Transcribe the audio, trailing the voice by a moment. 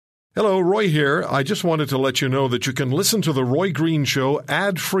Hello, Roy here. I just wanted to let you know that you can listen to The Roy Green Show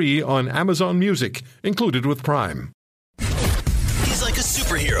ad-free on Amazon Music, included with Prime. He's like a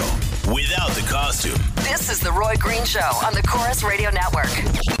superhero without the costume. This is The Roy Green Show on the Chorus Radio Network.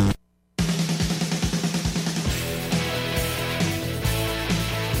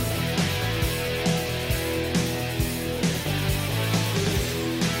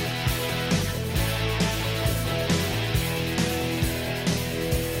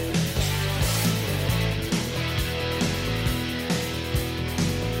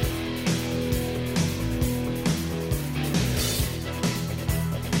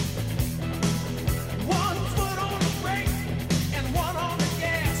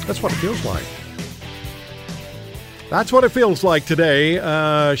 That's what it feels like. That's what it feels like today.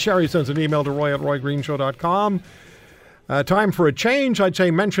 Sherry sends an email to roy@roygreenshow.com. Time for a change. I'd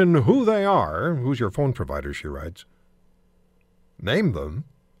say mention who they are. Who's your phone provider, she writes. Name them,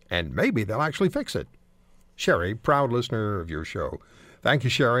 and maybe they'll actually fix it. Sherry, proud listener of your show. Thank you,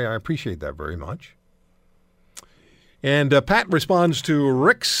 Sherry. I appreciate that very much. And Pat responds to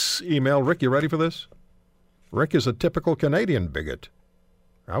Rick's email. Rick, you ready for this? Rick is a typical Canadian bigot.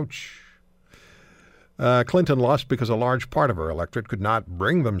 Ouch. Clinton lost because a large part of her electorate could not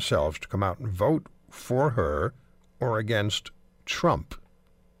bring themselves to come out and vote for her or against Trump.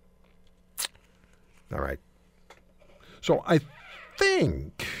 All right. So I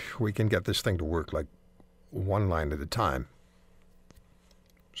think we can get this thing to work like one line at a time.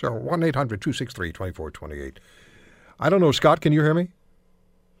 So 1-800-263-2428. I don't know, Scott, can you hear me?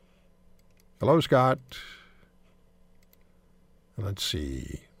 Hello, Scott. Let's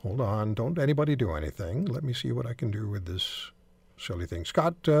see. Hold on. Don't anybody do anything. Let me see what I can do with this silly thing.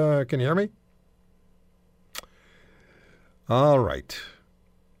 Scott, can you hear me? All right.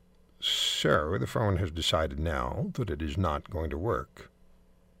 So the phone has decided now that it is not going to work.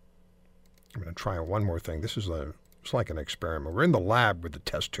 I'm going to try one more thing. It's like an experiment. We're in the lab with the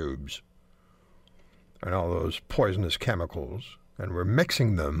test tubes and all those poisonous chemicals, and we're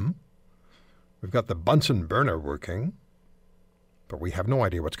mixing them. We've got the Bunsen burner working. But we have no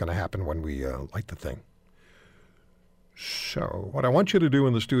idea what's going to happen when we light the thing. So what I want you to do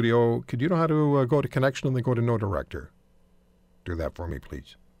in the studio, could you know how to go to connection and then go to no director? Do that for me,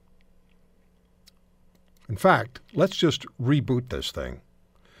 please. In fact, let's just reboot this thing.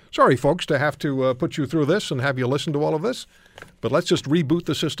 Sorry, folks, to have to put you through this and have you listen to all of this, but let's just reboot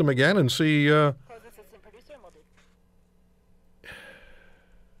the system again and see.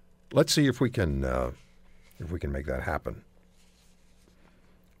 Let's see if we can make that happen.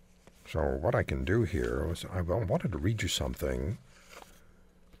 So what I can do here is I wanted to read you something,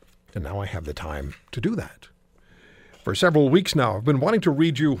 and now I have the time to do that. For several weeks now, I've been wanting to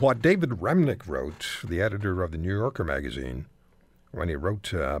read you what David Remnick wrote, the editor of the New Yorker magazine, when he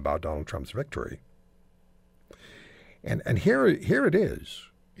wrote about Donald Trump's victory. And here it is.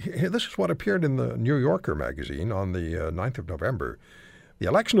 This is what appeared in the New Yorker magazine on the 9th of November. The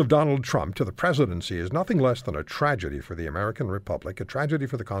election of Donald Trump to the presidency is nothing less than a tragedy for the American Republic, a tragedy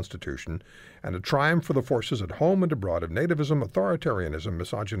for the Constitution, and a triumph for the forces at home and abroad of nativism, authoritarianism,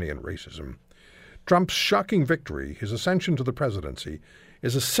 misogyny, and racism. Trump's shocking victory, his ascension to the presidency,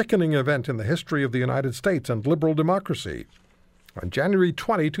 is a sickening event in the history of the United States and liberal democracy. On January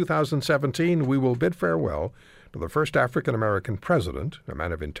 20, 2017, we will bid farewell to the first African-American president, a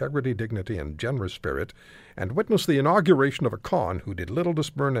man of integrity, dignity, and generous spirit, and witness the inauguration of a con who did little to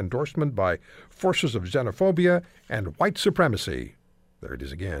spurn endorsement by forces of xenophobia and white supremacy. There it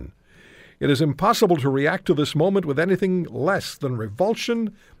is again. It is impossible to react to this moment with anything less than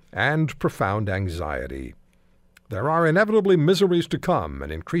revulsion and profound anxiety. There are inevitably miseries to come,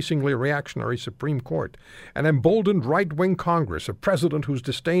 an increasingly reactionary Supreme Court, an emboldened right-wing Congress, a president whose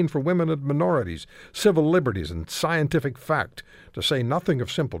disdain for women and minorities, civil liberties, and scientific fact, to say nothing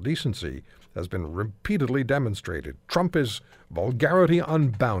of simple decency, has been repeatedly demonstrated. Trump is vulgarity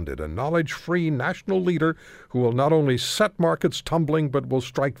unbounded, a knowledge-free national leader who will not only set markets tumbling, but will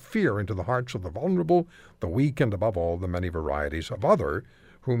strike fear into the hearts of the vulnerable, the weak, and above all, the many varieties of other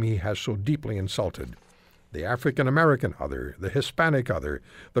whom he has so deeply insulted. The African-American other, the Hispanic other,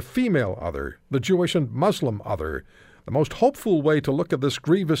 the female other, the Jewish and Muslim other. The most hopeful way to look at this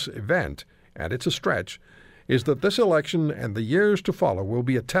grievous event, and it's a stretch, is that this election and the years to follow will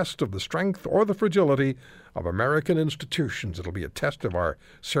be a test of the strength or the fragility of American institutions. It'll be a test of our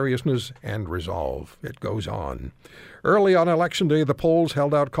seriousness and resolve. It goes on. Early on Election Day, the polls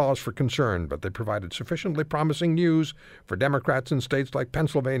held out cause for concern, but they provided sufficiently promising news for Democrats in states like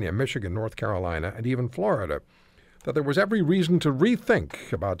Pennsylvania, Michigan, North Carolina, and even Florida, that there was every reason to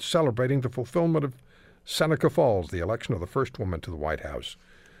rethink about celebrating the fulfillment of Seneca Falls, the election of the first woman to the White House.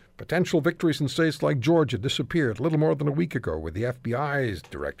 Potential victories in states like Georgia disappeared little more than a week ago with the FBI's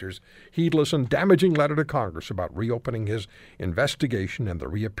director's heedless and damaging letter to Congress about reopening his investigation and the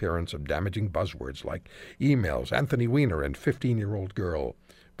reappearance of damaging buzzwords like emails, Anthony Weiner, and 15-year-old girl.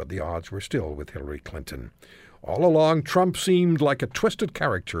 But the odds were still with Hillary Clinton. All along, Trump seemed like a twisted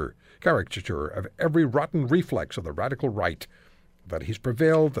caricature of every rotten reflex of the radical right. That he's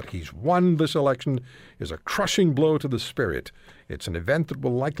prevailed, that he's won this election, is a crushing blow to the spirit. It's an event that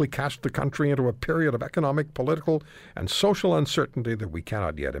will likely cast the country into a period of economic, political, and social uncertainty that we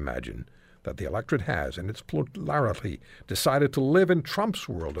cannot yet imagine. That the electorate has, in its plurality, decided to live in Trump's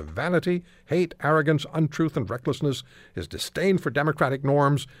world of vanity, hate, arrogance, untruth, and recklessness, his disdain for democratic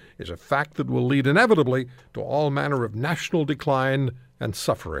norms, is a fact that will lead inevitably to all manner of national decline and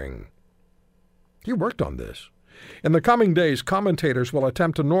suffering. He worked on this. In the coming days, commentators will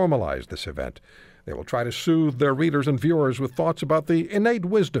attempt to normalize this event. They will try to soothe their readers and viewers with thoughts about the innate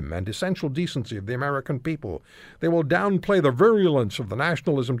wisdom and essential decency of the American people. They will downplay the virulence of the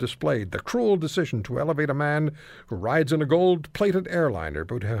nationalism displayed, the cruel decision to elevate a man who rides in a gold-plated airliner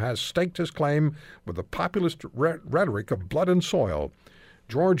but who has staked his claim with the populist rhetoric of blood and soil.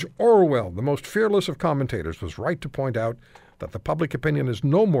 George Orwell, the most fearless of commentators, was right to point out that the public opinion is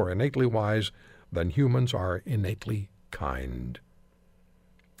no more innately wise than humans are innately kind.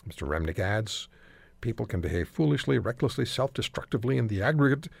 Mr. Remnick adds, people can behave foolishly, recklessly, self-destructively in the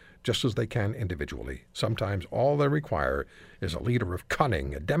aggregate just as they can individually. Sometimes all they require is a leader of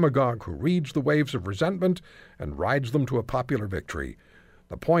cunning, a demagogue who reads the waves of resentment and rides them to a popular victory.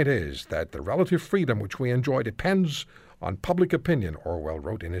 The point is that the relative freedom which we enjoy depends on public opinion, Orwell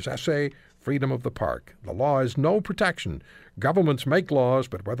wrote in his essay, Freedom of the Park. The law is no protection. Governments make laws,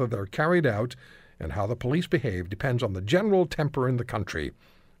 but whether they're carried out and how the police behave depends on the general temper in the country.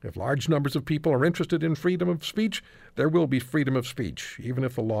 If large numbers of people are interested in freedom of speech, there will be freedom of speech, even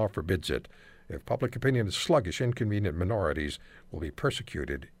if the law forbids it. If public opinion is sluggish, inconvenient minorities will be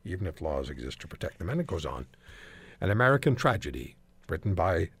persecuted, even if laws exist to protect them. And it goes on. An American Tragedy, written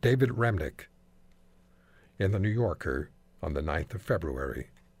by David Remnick in The New Yorker on the 9th of February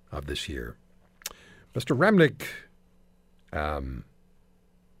of this year. Mr. Remnick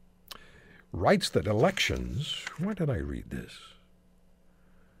writes that elections, where did I read this?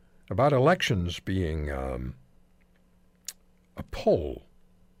 About elections being a poll.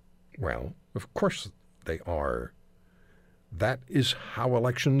 Well, of course they are. That is how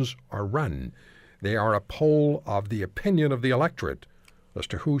elections are run. They are a poll of the opinion of the electorate as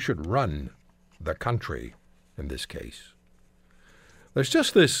to who should run the country in this case. There's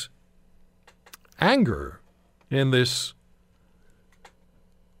just this anger in this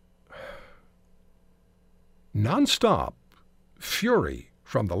nonstop fury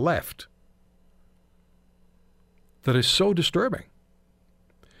from the left that is so disturbing.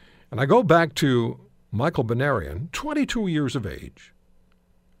 And I go back to Michael Benarian, 22 years of age,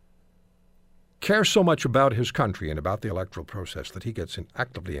 cares so much about his country and about the electoral process that he gets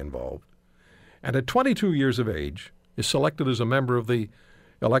actively involved. And at 22 years of age is selected as a member of the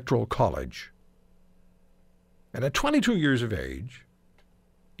Electoral College. And at 22 years of age,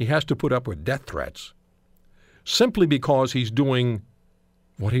 he has to put up with death threats simply because he's doing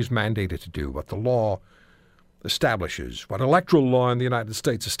what he's mandated to do, what the law establishes, what electoral law in the United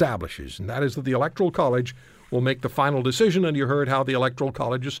States establishes, and that is that the Electoral College will make the final decision, and you heard how the Electoral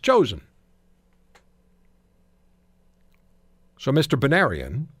College is chosen. So Mr.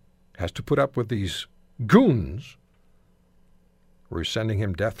 Benarian has to put up with these goons who are sending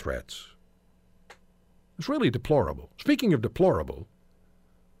him death threats. It's really deplorable. Speaking of deplorable,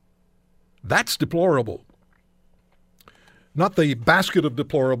 that's deplorable. Not the basket of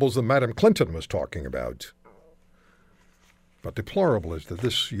deplorables that Madam Clinton was talking about. But deplorable is that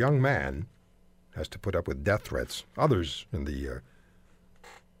this young man has to put up with death threats. Others in the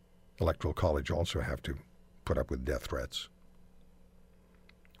Electoral College also have to put up with death threats.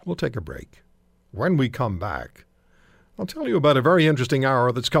 We'll take a break. When we come back, I'll tell you about a very interesting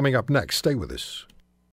hour that's coming up next. Stay with us.